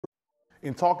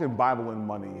In talking Bible and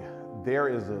money, there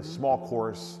is a small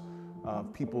chorus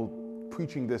of people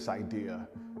preaching this idea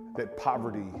that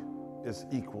poverty is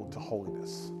equal to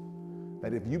holiness.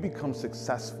 That if you become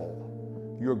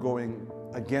successful, you're going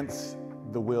against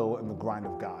the will and the grind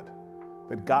of God.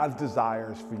 That God's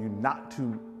desire is for you not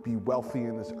to be wealthy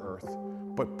in this earth,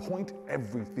 but point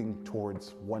everything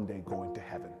towards one day going to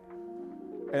heaven.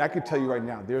 And I can tell you right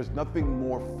now, there's nothing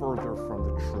more further from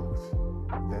the truth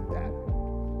than that.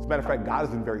 As a matter of fact, God has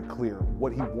been very clear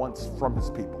what he wants from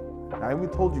his people. And I even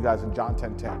told you guys in John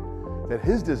 10:10 that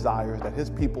his desire is that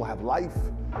his people have life,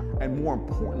 and more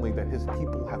importantly, that his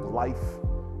people have life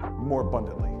more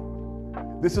abundantly.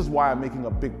 This is why I'm making a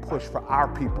big push for our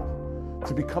people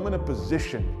to become in a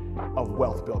position of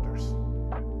wealth builders.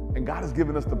 And God has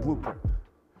given us the blueprint.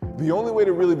 The only way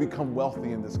to really become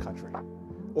wealthy in this country,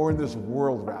 or in this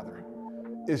world rather,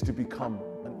 is to become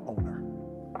an owner.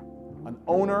 An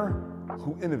owner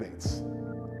who innovates.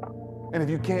 And if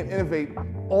you can't innovate,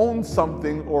 own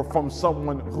something or from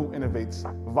someone who innovates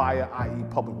via, i.e.,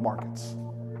 public markets.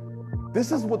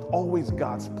 This is what always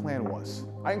God's plan was.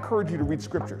 I encourage you to read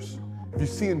scriptures. If you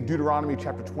see in Deuteronomy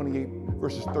chapter 28,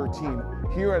 verses 13,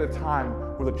 here at a time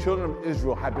where the children of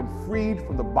Israel had been freed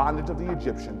from the bondage of the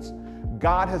Egyptians,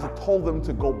 God has told them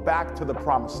to go back to the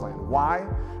promised land. Why?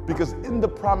 Because in the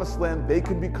promised land, they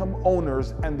can become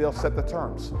owners and they'll set the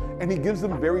terms. And he gives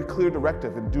them very clear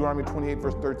directive in Deuteronomy 28,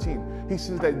 verse 13. He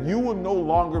says that you will no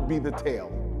longer be the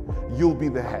tail, you'll be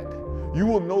the head. You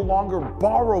will no longer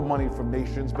borrow money from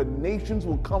nations, but nations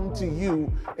will come to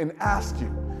you and ask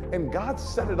you. And God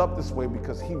set it up this way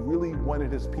because he really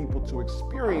wanted his people to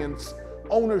experience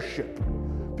ownership.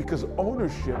 Because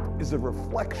ownership is a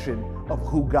reflection of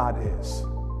who God is.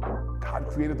 God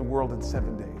created the world in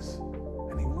 7 days,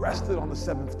 and he rested on the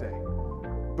seventh day.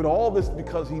 But all this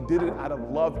because he did it out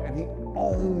of love, and he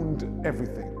owned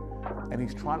everything. And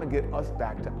he's trying to get us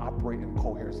back to operate in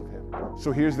coherence of him.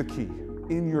 So here's the key.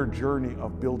 In your journey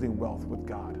of building wealth with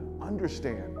God,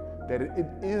 understand that it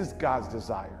is God's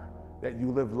desire that you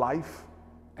live life,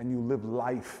 and you live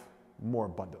life more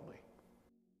abundantly.